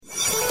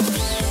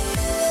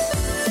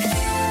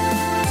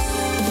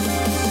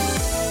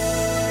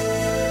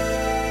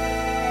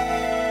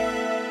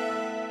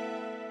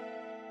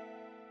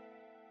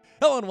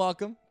and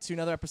welcome to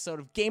another episode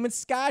of Game and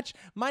Scotch.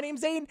 My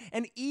name's Aiden,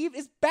 and Eve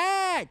is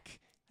back.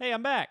 Hey,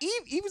 I'm back.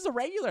 Eve is a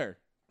regular.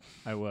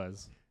 I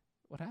was.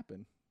 What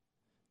happened?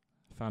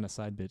 Found a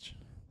side bitch.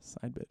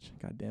 Side bitch.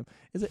 Goddamn.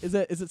 Is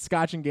it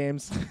Scotch and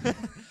Games?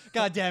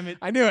 God damn it.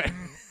 I knew it.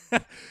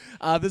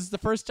 This is the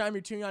first time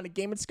you're tuning on to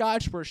Game and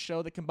Scotch. We're a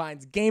show that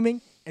combines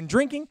gaming and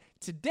drinking.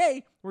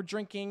 Today, we're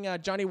drinking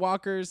Johnny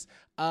Walker's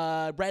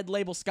Red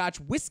Label Scotch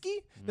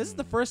Whiskey. This is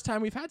the first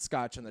time we've had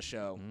Scotch on the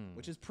show,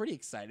 which is pretty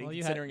exciting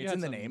considering it's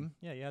in the name.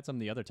 Yeah, you had some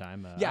the other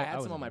time. I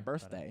had some on my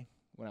birthday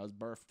when I was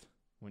birthed.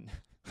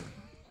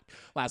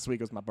 Last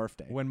week was my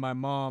birthday. When my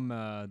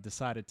mom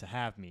decided to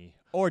have me,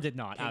 or did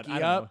not.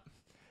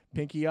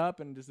 Pinky up,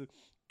 and just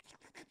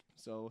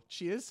so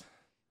cheers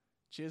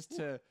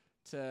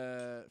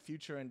to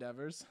future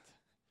endeavors.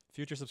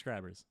 Future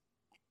subscribers,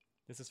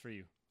 this is for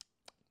you.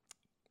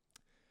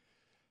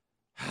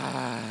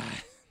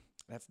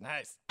 That's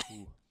nice.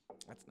 Ooh,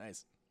 that's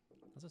nice.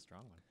 That's a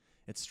strong one.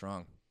 It's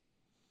strong.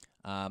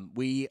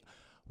 We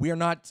are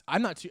not.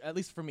 I'm not too. At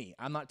least for me,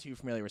 I'm not too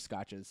familiar with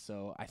scotches.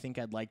 So I think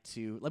I'd like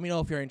to let me know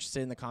if you're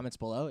interested in the comments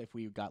below. If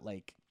we've got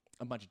like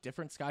a bunch of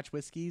different Scotch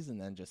whiskeys, and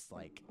then just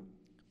like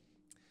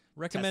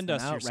recommend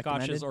us your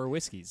scotches or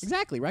whiskeys.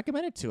 Exactly,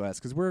 recommend it to us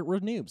because we're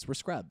noobs. We're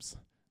scrubs.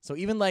 So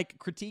even like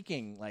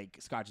critiquing like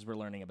scotches we're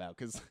learning about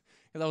because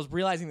I was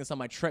realizing this on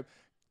my trip.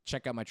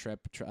 Check out my trip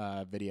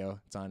video.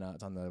 It's on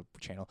the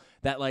channel.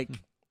 That like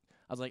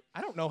I was like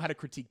I don't know how to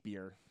critique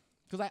beer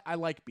because I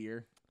like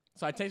beer.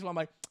 So I taste one. I'm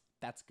like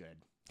that's good.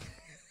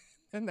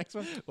 And next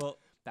one, well,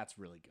 that's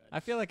really good.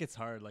 I feel like it's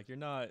hard. Like you're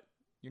not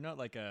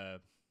like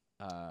a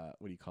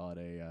what do you call it?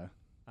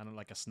 I don't know,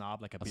 like a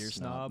snob, like a beer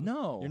snob.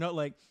 No, you're not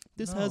like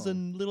this has a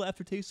little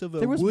aftertaste of a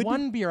There was wood.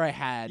 one beer I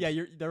had.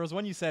 Yeah, there was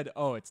one you said,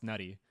 oh, it's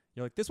nutty.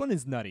 You're like, this one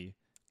is nutty.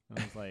 And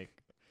I was like,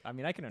 I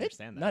mean, I can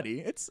understand that. Nutty.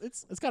 It's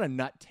got a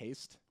nut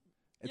taste.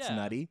 It's Yeah.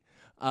 nutty.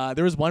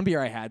 There was one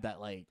beer I had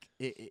that like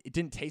it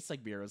didn't taste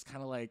like beer. It was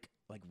kind of like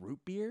root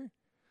beer.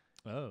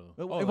 Oh,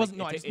 It like wasn't.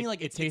 No, I just mean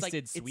like it it's like,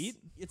 tasted sweet.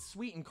 It's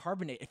sweet and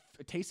carbonated.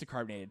 It tasted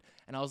carbonated,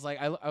 and I was like,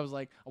 I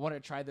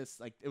wanted to try this.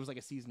 Like it was like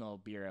a seasonal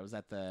beer. I was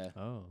at the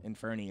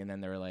Inferni, and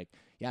then they were like,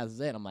 yeah, this is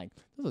it. I'm like,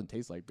 this doesn't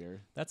taste like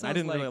beer. I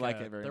didn't really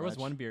like it very much. There was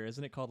one beer,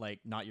 isn't it called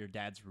like Not Your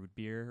Dad's Root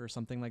Beer or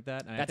something like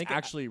that? And That's I think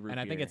actually root beer. And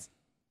I think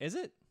is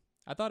it?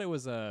 I thought it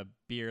was a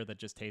beer that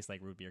just tastes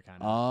like root beer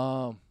kind of.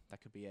 Oh,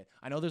 that could be it.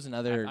 I know there's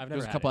another.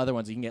 There's a couple it. other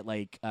ones. You can get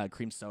like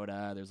cream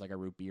soda. There's like a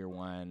root beer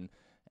one,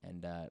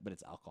 and but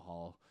it's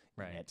alcohol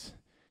in it.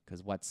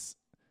 Because what's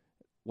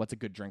a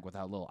good drink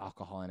without a little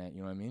alcohol in it? You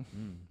know what I mean?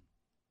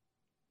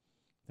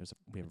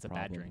 We have It's a a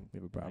problem. bad drink. We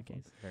have a problem. In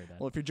that case. Very bad.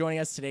 Well, if you're joining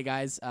us today,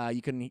 guys,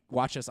 you can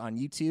watch us on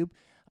YouTube,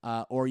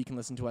 or you can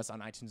listen to us on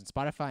iTunes and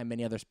Spotify and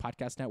many other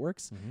podcast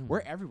networks.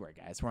 We're everywhere,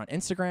 guys. We're on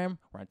Instagram.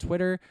 We're on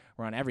Twitter.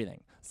 We're on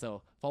everything.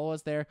 So follow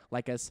us there,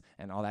 like us,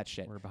 and all that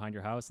shit. We're behind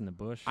your house in the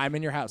bush. I'm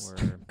in your house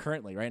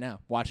currently, right now,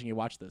 watching you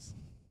watch this.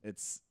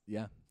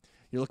 You're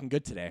looking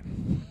good today.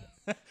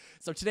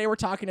 So today we're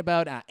talking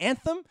about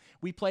Anthem.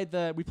 We played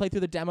through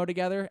the demo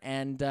together,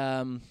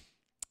 and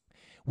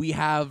we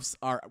have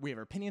our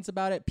opinions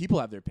about it. People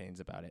have their opinions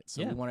about it,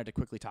 so we wanted to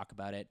quickly talk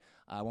about it.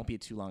 It won't be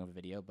too long of a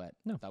video, but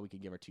I thought we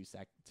could give our 2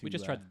 sec. We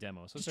just tried the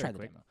demo, so just it's tried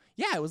very the quick.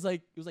 demo. Yeah, it was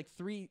like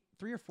 3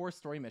 or 4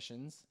 story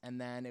missions, and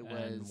then it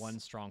was one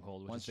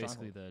stronghold, which is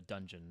basically the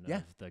dungeon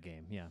of the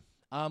game. Yeah.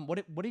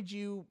 What did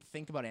you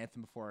think about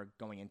Anthem before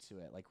going into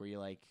it? Like, were you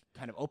like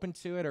kind of open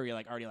to it, or were you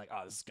like already like,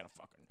 oh, this is gonna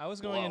fucking? I was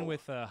going in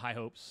with high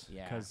hopes.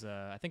 Yeah. Because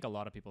I think a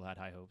lot of people had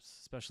high hopes,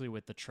 especially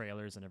with the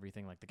trailers and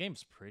everything. Like the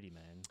game's pretty,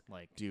 man.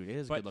 Like, dude, it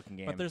is a good looking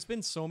game. But there's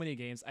been so many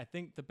games. I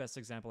think the best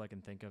example I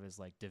can think of is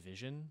like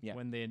Division. Yeah.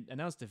 When they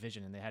announced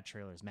Division and they had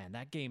trailers, man,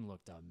 that game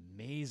looked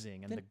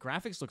amazing, and the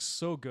graphics looked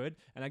so good.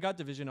 And I got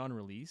Division on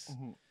release.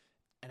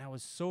 And I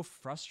was so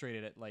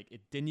frustrated at like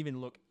it didn't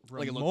even look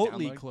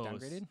remotely close.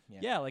 Downgraded?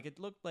 Yeah, like it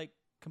looked like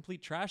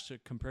complete trash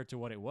compared to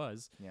what it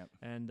was. Yeah.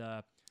 And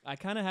I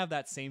kind of have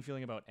that same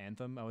feeling about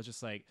Anthem. I was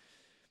just like,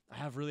 I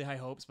have really high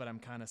hopes, but I'm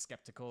kind of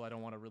skeptical. I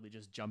don't want to really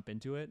just jump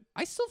into it.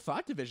 I still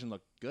thought Division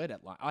looked good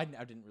at launch. I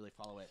didn't really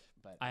follow it,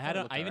 but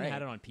I even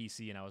had it on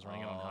PC and I was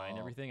running it on high and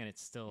everything, and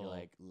it's still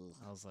like,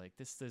 I was like,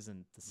 this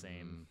isn't the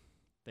same.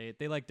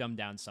 They like dumb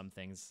down some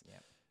things. Yeah.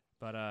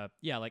 But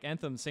like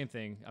Anthem, same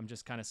thing. I'm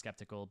just kind of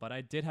skeptical, but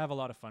I did have a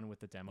lot of fun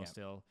with the demo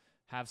still.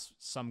 Have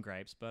some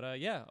gripes, but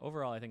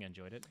overall I think I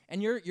enjoyed it.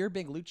 And you're a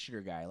big loot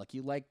shooter guy. Like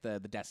you like the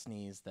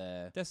Destinies,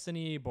 the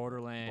Destiny,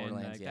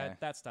 Borderlands, like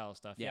that style of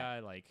stuff. Yeah. I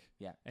like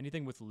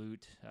anything with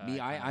loot.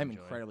 I'm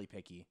incredibly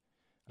picky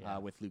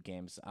with loot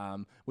games,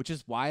 which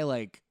is why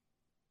like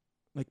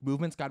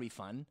movement's got to be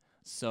fun.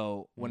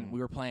 So when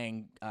we were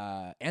playing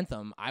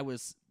Anthem, I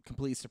was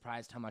completely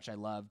surprised how much I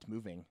loved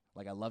moving.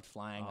 Like I loved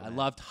flying. I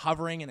loved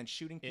hovering and then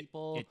shooting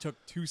people. It took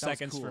 2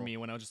 seconds for me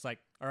when I was just like,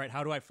 all right,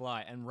 how do I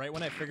fly? And right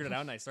when I figured it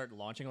out and I started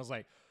launching, I was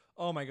like,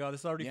 oh my God,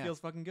 this already feels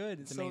fucking good.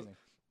 It's amazing.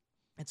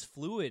 It's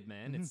fluid,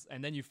 man.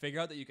 And then you figure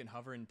out that you can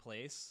hover in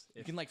place.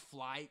 You can like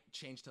fly,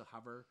 change to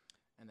hover,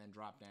 and then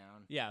drop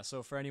down. Yeah,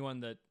 so for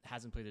anyone that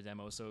hasn't played the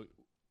demo, so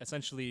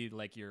essentially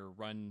like your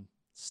run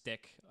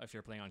stick if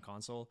you're playing on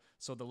console.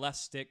 So the left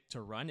stick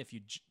to run, if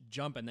you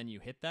jump and then you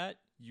hit that,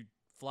 you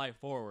fly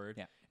forward.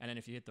 Yeah. And then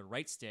if you hit the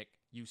right stick,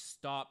 you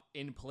stop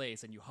in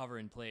place and you hover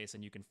in place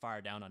and you can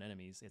fire down on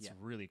enemies. It's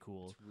really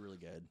cool. It's really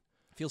good.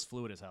 Feels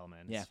fluid as hell,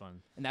 man. Yeah. It's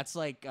fun. And that's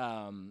like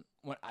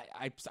when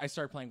I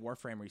started playing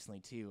Warframe recently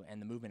too, and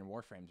the movement in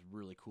Warframe is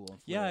really cool. And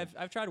Yeah, fluid.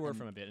 I've tried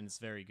Warframe a bit and it's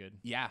very good.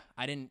 Yeah,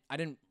 I didn't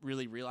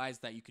really realize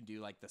that you can do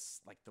like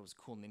this, like those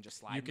cool ninja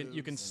slide. You can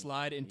moves and-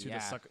 slide into yeah.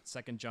 the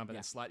second jump and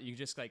Yeah. then slide. You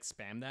just like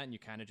spam that and you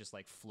kind of just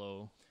like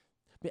flow.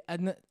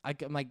 And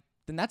I'm like,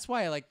 then that's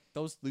why I like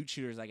those loot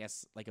shooters. I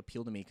guess like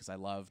appeal to me because I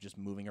love just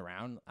moving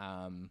around.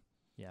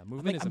 Yeah, I'm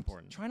movement like, is I'm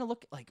important. Trying to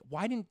look like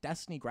why didn't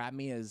Destiny grab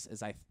me as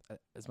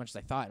much as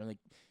I thought? And I'm like,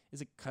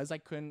 is it because I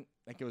couldn't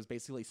like it was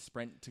basically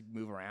sprint to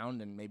move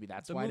around and maybe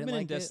that's The why I didn't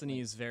movement like in Destiny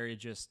it? is very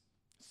just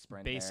Like,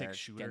 sprint basic there,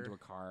 shooter. get into a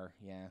car.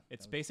 Yeah,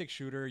 it's that was- basic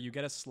shooter. You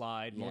get a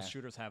slide. Yeah. Most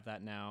shooters have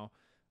that now.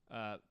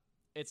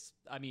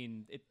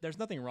 There's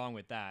nothing wrong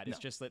with that. It's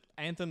No. just that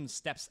Anthem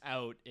steps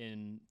out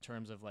in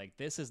terms of like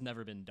this has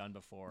never been done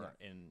before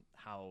in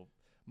how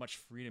much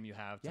freedom you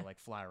have to Yeah. like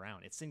fly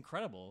around. It's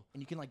incredible.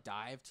 and you can like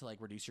dive to like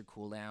reduce your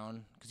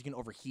cooldown because you can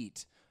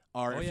overheat.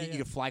 Or Oh, if yeah, you yeah.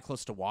 can fly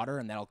close to water,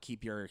 and that'll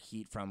keep your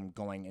heat from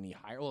going any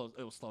higher. Well,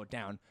 it'll slow it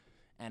down.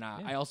 And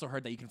I also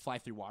heard that you can fly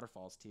through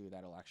waterfalls too.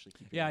 That'll actually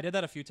keep. Yeah, I did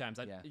that a few times.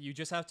 Yeah. You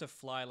just have to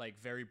fly like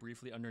very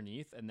briefly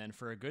underneath, and then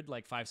for a good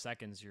like 5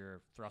 seconds,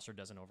 your thruster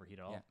doesn't overheat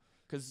at all. Yeah.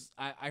 Because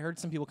I heard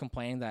some people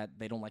complain that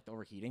they don't like the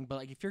overheating, but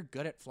like if you're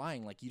good at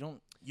flying, like you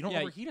don't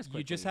overheat as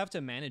quickly. You just have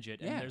to manage it,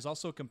 and Yeah. there's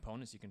also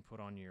components you can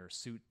put on your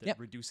suit that Yep.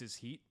 reduces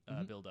heat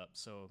buildup.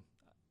 So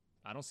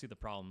I don't see the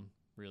problem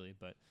really.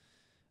 But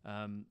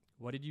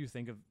what did you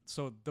think of?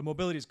 So the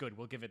mobility is good.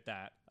 We'll give it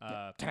that.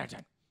 10 out of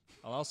 10.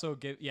 I'll also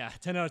give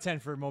 10 out of 10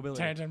 for mobility.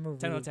 10 out of 10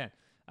 mobility. 10 out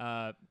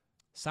of 10.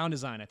 Sound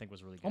design I think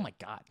was really good. Oh my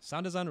god.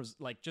 Sound design was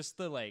like just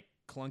the like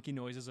clunky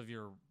noises of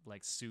your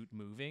like suit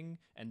moving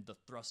and the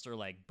thruster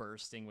like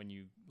bursting when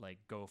you like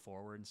go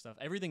forward and stuff.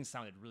 Everything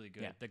sounded really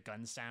good. Yeah. The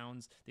gun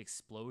sounds, the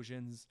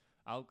explosions.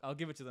 I'll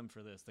give it to them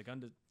for this.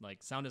 The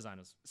like sound design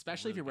was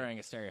Especially if really you're good. wearing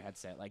a stereo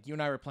headset. Like you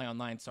and I were playing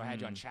online, so I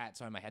had you on chat,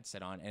 so I had my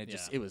headset on, and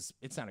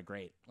it sounded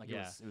great. Like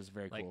Yeah. it was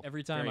very Like cool.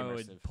 every time Very I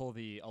would immersive. pull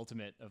the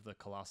ultimate of the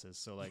Colossus.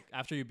 So like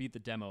after you beat the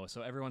demo,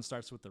 so everyone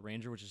starts with the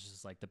Ranger, which is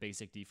just like the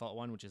basic default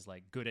one, which is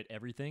like good at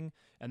everything,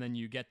 and then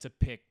you get to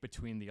pick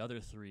between the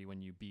other 3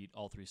 when you beat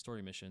all 3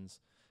 story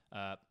missions.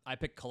 I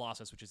picked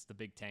Colossus, which is the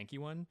big tanky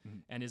one,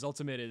 and his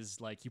ultimate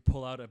is like you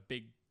pull out a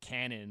big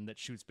cannon that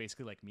shoots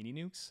basically like mini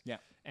nukes. Yeah.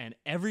 And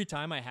every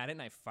time I had it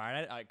and I fired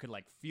at it, I could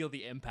like feel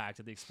the impact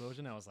of the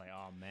explosion. I was like,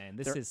 oh man,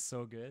 this is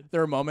so good.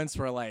 There were moments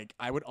where like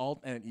I would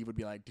alt, and he would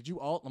be like, "Did you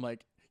alt?" I'm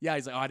like, "Yeah."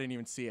 He's like, "Oh, I didn't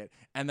even see it."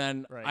 And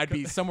then Right. I'd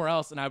be somewhere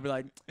else, and I'd be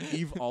like,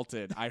 "Eve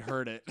alted. I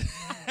heard it."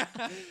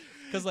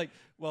 Because like,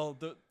 well,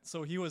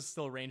 so he was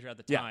still Ranger at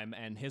the Yeah. time,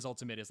 and his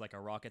ultimate is like a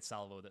rocket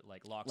salvo that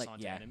like locks Like,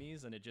 onto yeah.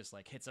 enemies, and it just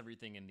like hits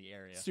everything in the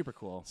area. Super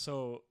cool.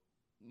 So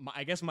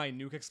I guess my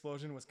nuke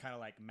explosion was kind of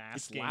like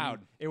masking.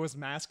 loud. It was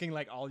masking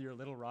like all your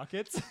little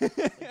rockets.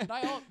 Did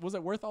I alt? Was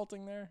it worth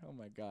alting there? Oh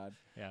my god.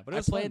 Yeah, but it I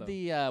was fun, played though.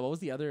 the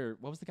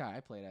what was the guy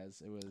I played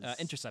as? It was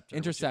Interceptor.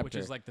 Interceptor. Which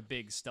is like the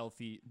big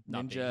stealthy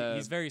not big, Ninja-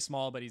 he's very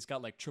small, but he's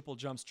got like triple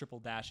jumps, triple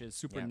dashes,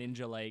 super Yeah.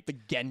 ninja like. the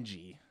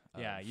Genji.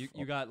 Yeah, of-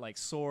 you got like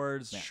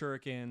swords, Yeah.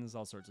 shurikens,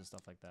 all sorts of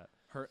stuff like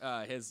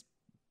that. his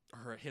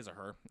or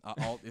her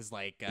alt is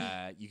like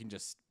you can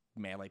just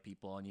melee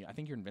people, and I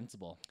think you're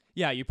invincible.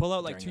 Yeah, you pull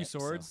out like During 2 it, so-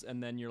 swords,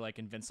 and then you're like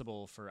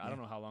invincible for I don't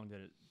know how long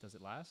does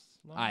it last?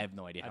 Long? I have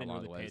no idea I how didn't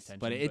long really it pay was, attention,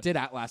 but it but- did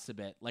last a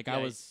bit. Like I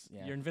Yeah, was,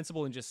 yeah. You're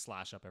invincible and just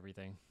slash up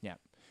everything.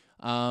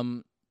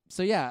 So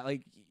yeah,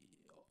 like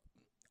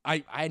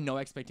I had no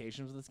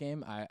expectations with this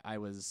game. I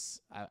was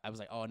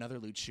like, oh, another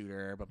loot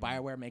shooter, but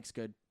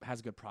BioWare has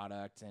a good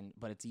product,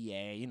 but it's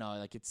EA,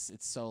 like it's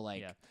so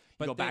like Yeah. you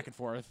But go back and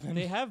forth.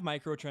 They have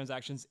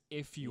microtransactions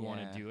if you want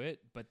Yeah. to do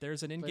it, but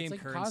there's an But in-game it's like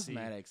currency.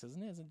 cosmetics,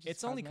 isn't it? Isn't it just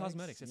It's only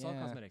cosmetics. It's all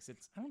Yeah. cosmetics.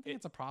 I don't think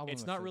it's a problem.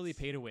 It's if not really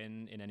pay to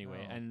win in any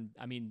way, No. and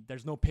I mean,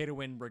 there's no pay to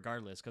win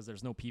regardless because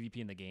there's no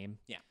PvP in the game.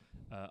 Yeah.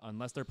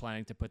 Unless they're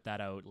planning to put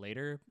that out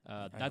later.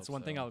 That's hope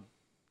one thing so. I'll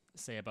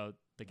say about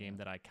the game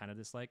that I kind of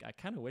dislike. I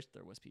kind of wish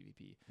there was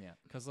PvP. Yeah.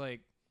 Because like,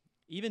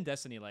 even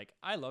Destiny, like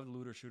I love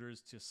looter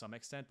shooters to some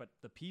extent, but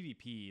the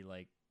PvP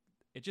like.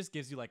 It just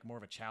gives you like more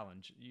of a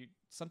challenge.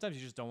 Sometimes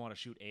you just don't want to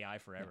shoot AI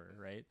forever,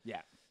 right?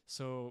 Yeah.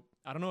 So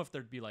I don't know if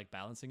there'd be like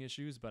balancing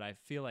issues, but I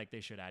feel like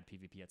they should add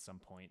PvP at some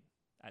point,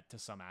 to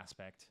some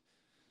aspect.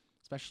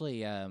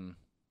 Especially, I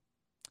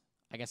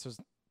guess there's.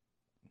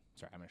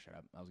 Sorry, I'm gonna shut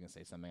up. I was gonna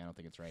say something. I don't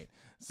think it's right.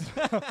 So,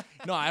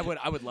 no, I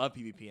would love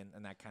PvP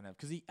and that kind of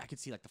because I could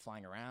see like the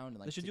flying around. And,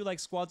 like, They should do like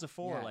squads of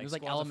 4, Yeah, like there's,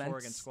 like, squads of 4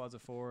 elements. against squads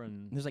of 4,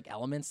 and there's like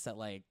elements that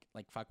like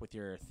fuck with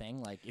your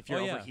thing. Like if you're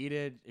Oh, yeah.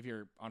 overheated, if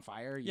you're on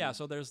fire. yeah.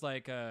 So there's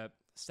like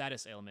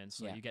status elements.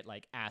 So Yeah. you get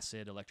like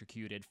acid,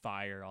 electrocuted,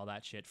 fire, all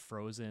that shit,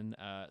 frozen.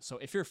 So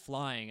if you're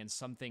flying and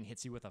something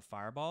hits you with a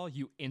fireball,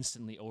 you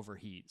instantly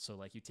overheat. So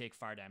like you take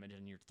fire damage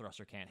and your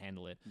thruster can't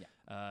handle it.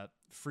 Yeah.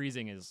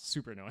 Freezing is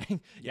super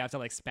annoying. You have to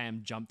like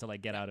spam jump to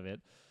like get out of it.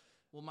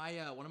 Well,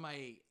 my one of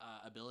my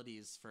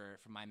abilities for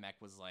my mech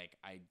was like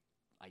I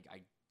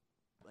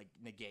like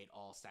negate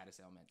all status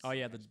ailments. Oh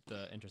yeah, Like,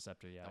 the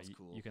interceptor. Yeah, That was you,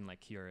 cool. you can like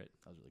cure it.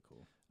 that was really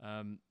cool.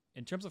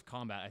 In terms of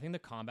combat, I think the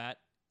combat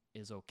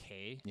is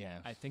okay. Yeah.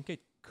 I think it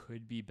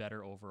could be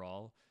better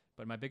overall,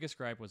 but my biggest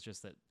gripe was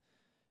just that,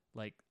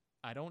 like,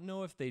 I don't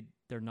know if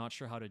they're not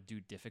sure how to do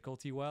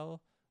difficulty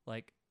well.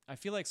 Like, I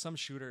feel like some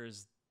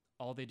shooters,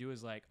 all they do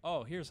is like,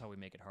 oh, here's how we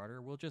make it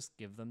harder. We'll just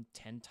give them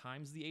 10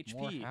 times the HP.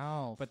 More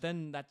health. But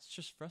then that's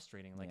just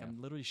frustrating. Like, Yeah. I'm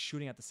literally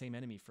shooting at the same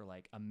enemy for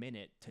like a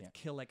minute to Yeah.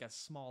 kill like a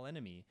small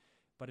enemy,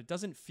 but it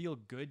doesn't feel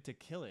good to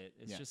kill it.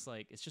 It's Yeah. just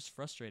like, it's just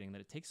frustrating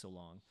that it takes so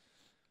long.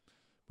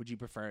 Would you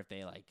prefer if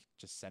they like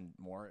just send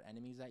more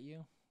enemies at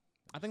you?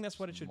 I think that's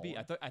what it Just should be.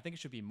 more? I think it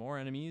should be more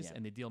enemies Yeah.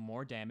 and they deal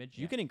more damage.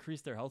 Yeah. You can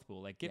increase their health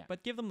pool, like Yeah.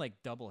 but give them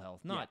like double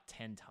health, not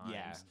 10 times.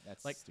 Yeah,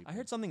 that's Like stupid. I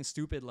heard something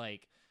stupid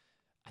like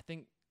I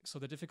think so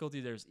the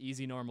difficulty there's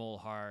easy, normal,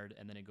 hard,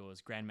 and then it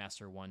goes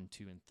Grandmaster 1,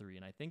 2, and 3.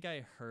 And I think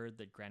I heard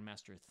that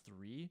Grandmaster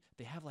 3,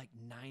 they have like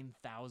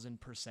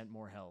 9,000%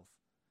 more health.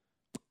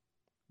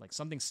 Like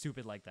something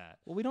stupid like that.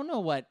 Well, we don't know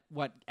what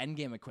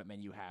endgame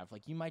equipment you have.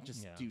 Like you might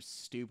just Yeah. do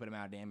stupid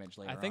amount of damage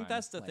later. I think on.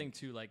 that's the Like, thing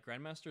too. Like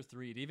Grandmaster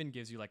 3, it even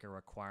gives you like a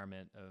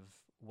requirement of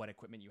what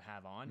equipment you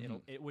have on. Mm-hmm.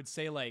 It would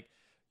say like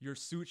your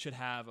suit should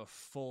have a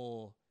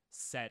full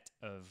set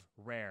of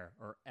rare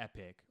or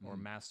epic or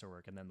Mm-hmm.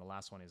 masterwork, and then the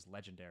last one is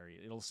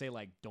legendary. It'll say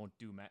like don't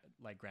do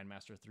like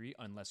Grandmaster 3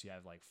 unless you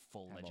have like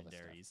full Have all this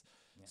stuff. legendaries.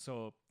 Yeah.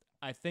 So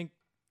I think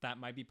that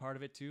might be part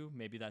of it too.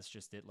 Maybe that's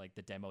just it. Like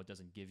the demo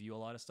doesn't give you a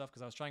lot of stuff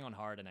because I was trying on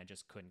hard and I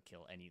just couldn't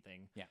kill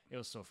anything. Yeah. It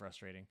was so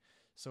frustrating.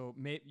 So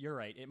you're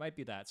right. It might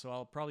be that. So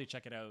I'll probably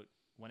check it out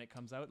when it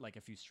comes out, like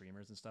a few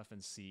streamers and stuff,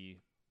 and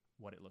see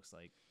what it looks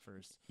like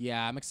first.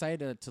 Yeah, I'm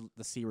excited to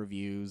see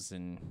reviews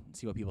and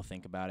see what people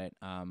think about it.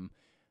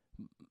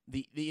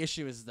 The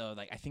issue is though,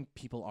 like I think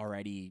people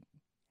already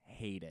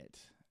hate it.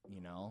 You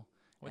know,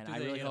 What and do I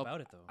they really hate hope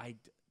about it though?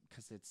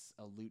 because it's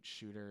a loot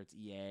shooter. It's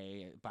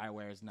EA.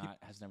 BioWare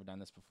has never done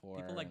this before.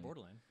 People like and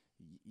Borderlands.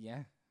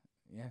 Yeah.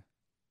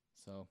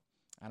 So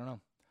I don't know.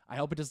 I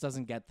hope it just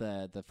doesn't get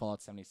the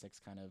Fallout 76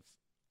 kind of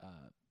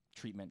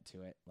treatment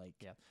to it. Like,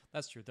 Yeah,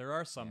 that's true. There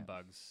are some Yeah.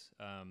 bugs.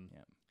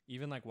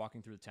 Even like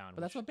walking through the town.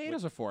 but that's what which-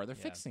 betas are for. They're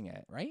yeah. fixing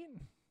it, right?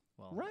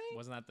 Well, Right?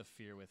 wasn't that the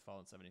fear with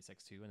Fallout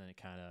 76 too? And then it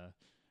kind of.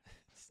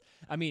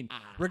 I mean,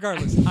 Ah.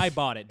 regardless, I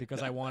bought it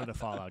because I wanted a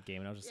Fallout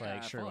game, and I was just Yeah,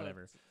 like, sure, Fallout-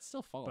 whatever. It's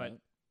still Fallout.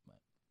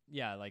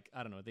 Yeah, like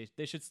I don't know.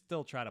 They should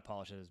still try to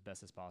polish it as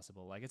best as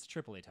possible. Like it's a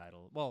AAA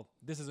title. Well,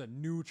 this is a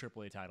new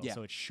AAA title, Yeah.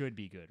 so it should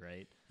be good,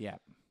 right? Yeah.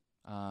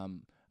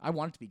 I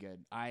want it to be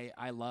good.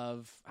 I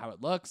love how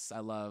it looks. I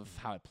love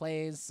how it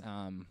plays.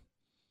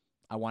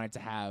 I want it to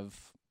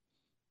have,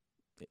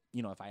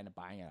 if I end up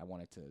buying it, I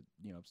want it to,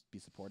 be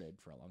supported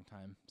for a long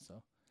time.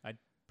 So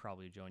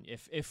Probably join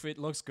if it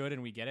looks good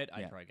and we get it.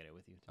 Yeah. I'd probably get it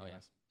with you. To Oh, be yeah.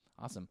 honest.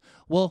 awesome.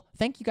 Well,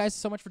 thank you guys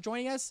so much for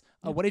joining us.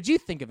 What did you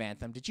think of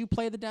Anthem? Did you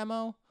play the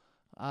demo?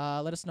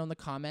 Let us know in the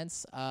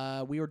comments.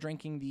 We were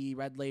drinking the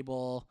Red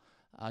Label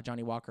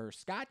Johnny Walker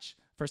Scotch.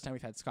 First time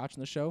we've had Scotch on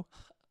the show.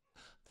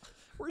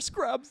 We're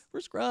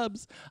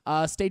scrubs.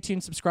 Stay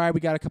tuned, subscribe. We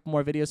got a couple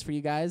more videos for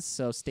you guys,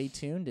 so stay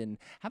tuned and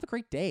have a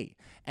great day.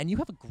 And you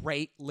have a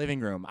great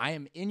living room. I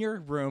am in your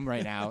room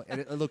right now, and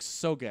it looks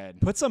so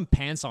good. Put some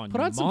pants on.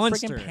 Put you on some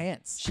monster. freaking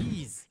pants.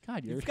 Jeez,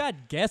 God, you're you've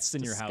got guests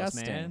in your house,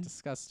 disgusting. man.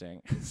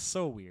 Disgusting.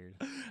 So weird.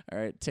 All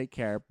right, take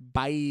care.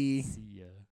 Bye. See you.